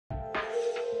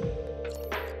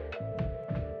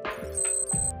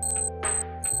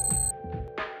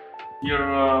Here,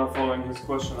 following his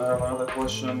question, I have another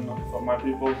question from my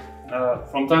people.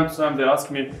 From time to time, they ask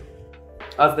me,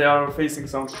 as they are facing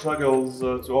some struggles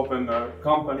to open a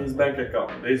company's bank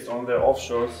account based on their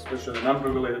offshores, especially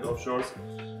non-regulated offshores.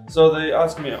 So they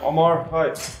ask me, Omar,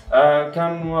 hi,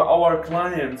 can our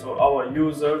clients or our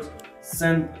users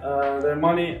send their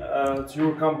money to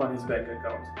your company's bank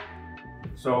account?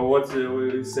 So what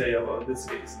will you say about this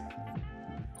case?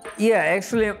 Yeah,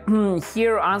 actually,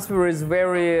 here answer is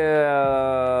very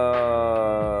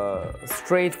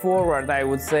straightforward. I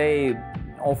would say,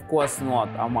 of course not,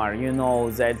 Omar. You know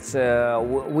that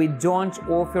we don't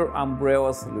offer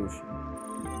umbrella solution,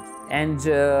 and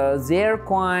their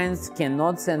clients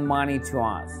cannot send money to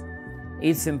us.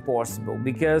 It's impossible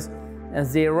because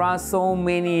there are so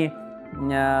many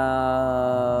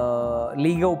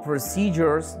legal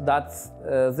procedures that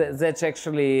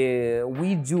actually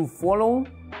we do follow.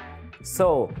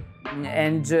 So,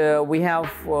 and we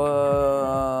have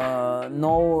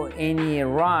no any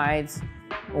rights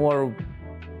or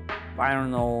I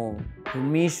don't know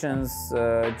permissions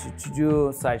to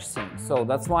do such things. So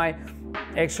that's why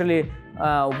actually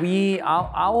our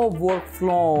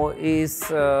workflow is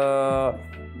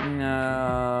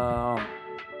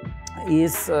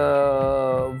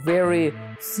very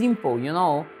simple. You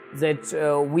know that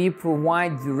we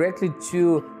provide directly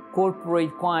to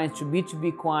corporate clients, to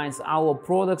B2B clients, our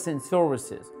products and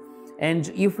services. And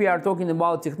if we are talking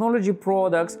about technology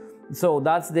products, so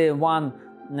that's the one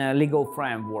legal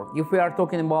framework. If we are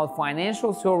talking about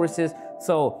financial services,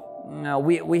 so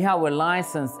we have a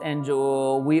license, and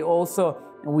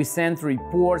we send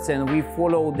reports, and we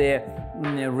follow the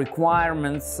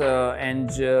requirements and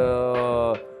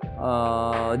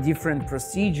different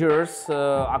procedures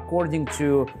according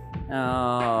to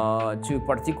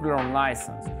particular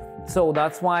license. So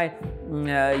that's why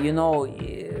you know,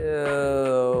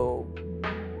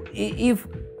 if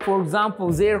for example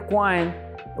their client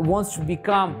wants to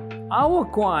become our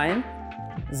client,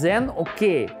 then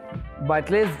okay, but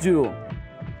let's do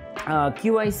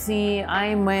QIC,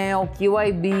 IML,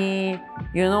 QIB,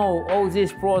 you know, all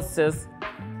this process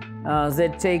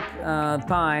that take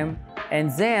time, and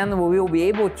then we will be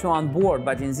able to onboard.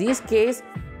 But in this case,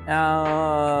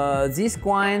 this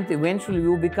client eventually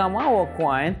will become our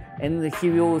client, and he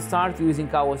will start using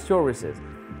our services.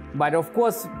 But of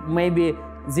course, maybe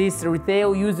this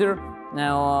retail user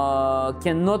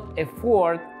cannot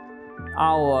afford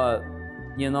our,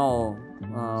 you know,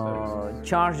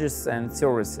 charges and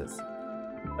services.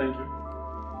 Thank you.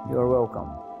 You're welcome.